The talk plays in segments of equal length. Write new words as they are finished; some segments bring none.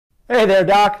Hey there,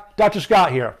 Doc. Dr.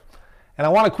 Scott here. And I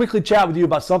want to quickly chat with you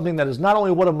about something that is not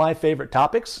only one of my favorite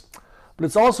topics, but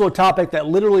it's also a topic that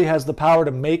literally has the power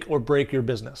to make or break your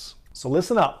business. So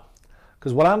listen up,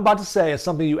 because what I'm about to say is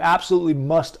something you absolutely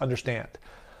must understand.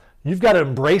 You've got to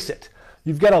embrace it.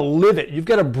 You've got to live it. You've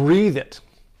got to breathe it.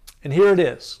 And here it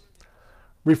is.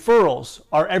 Referrals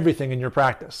are everything in your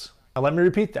practice. Now let me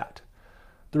repeat that.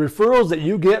 The referrals that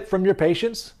you get from your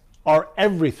patients are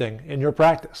everything in your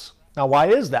practice. Now, why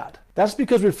is that? That's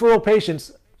because referral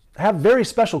patients have very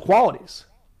special qualities.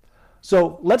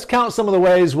 So let's count some of the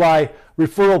ways why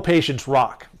referral patients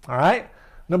rock, all right?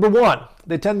 Number one,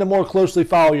 they tend to more closely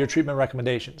follow your treatment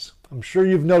recommendations. I'm sure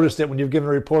you've noticed it when you've given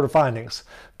a report of findings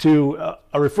to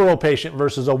a referral patient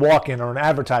versus a walk-in or an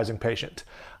advertising patient,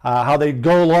 how they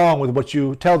go along with what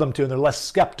you tell them to and they're less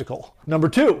skeptical. Number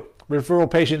two,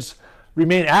 referral patients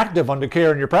remain active under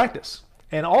care in your practice,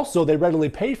 and also they readily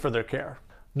pay for their care.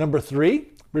 Number three,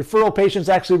 referral patients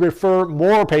actually refer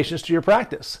more patients to your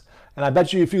practice. And I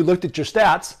bet you if you looked at your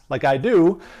stats, like I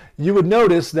do, you would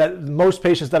notice that most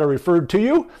patients that are referred to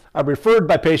you are referred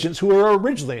by patients who were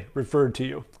originally referred to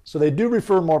you. So they do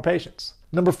refer more patients.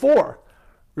 Number four,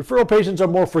 referral patients are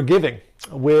more forgiving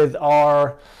with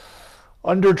our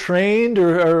undertrained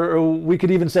or we could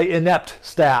even say inept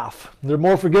staff. They're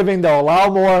more forgiving, they'll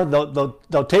allow more,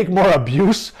 they'll take more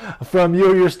abuse from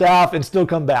you or your staff and still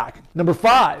come back. Number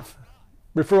five,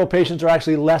 referral patients are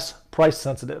actually less price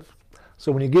sensitive.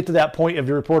 So when you get to that point of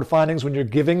your report of findings, when you're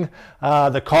giving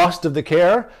the cost of the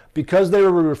care, because they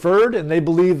were referred and they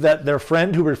believe that their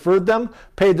friend who referred them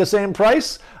paid the same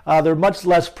price, they're much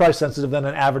less price sensitive than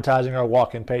an advertising or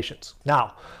walk-in patients.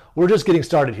 Now, we're just getting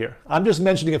started here. I'm just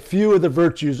mentioning a few of the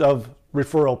virtues of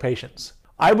referral patients.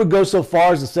 I would go so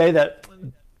far as to say that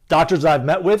doctors I've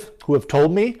met with who have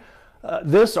told me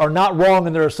this are not wrong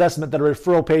in their assessment that a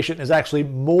referral patient is actually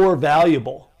more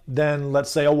valuable than, let's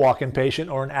say, a walk-in patient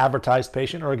or an advertised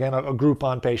patient or, again, a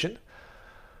Groupon patient.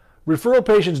 Referral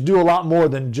patients do a lot more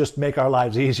than just make our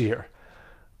lives easier.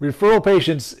 Referral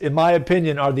patients, in my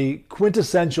opinion, are the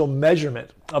quintessential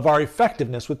measurement of our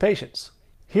effectiveness with patients.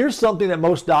 Here's something that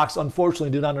most docs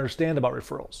unfortunately do not understand about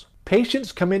referrals.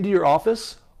 Patients come into your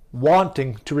office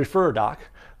wanting to refer a doc.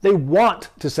 They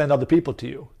want to send other people to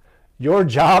you. Your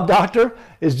job, doctor,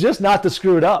 is just not to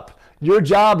screw it up. Your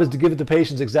job is to give the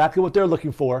patients exactly what they're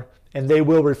looking for, and they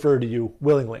will refer to you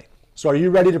willingly. So are you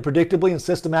ready to predictably and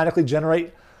systematically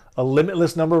generate a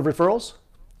limitless number of referrals?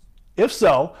 If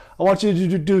so, I want you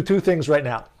to do two things right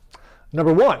now.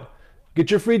 Number one,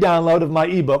 get your free download of my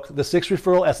ebook, The 6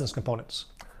 Referral Essence Components.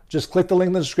 Just click the link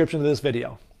in the description of this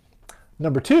video.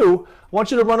 Number two, I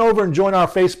want you to run over and join our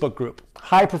Facebook group,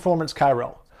 High Performance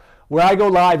Chiro, where I go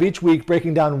live each week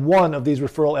breaking down one of these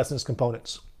referral essence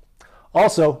components.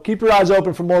 Also, keep your eyes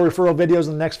open for more referral videos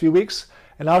in the next few weeks,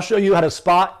 and I'll show you how to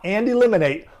spot and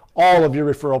eliminate all of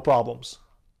your referral problems.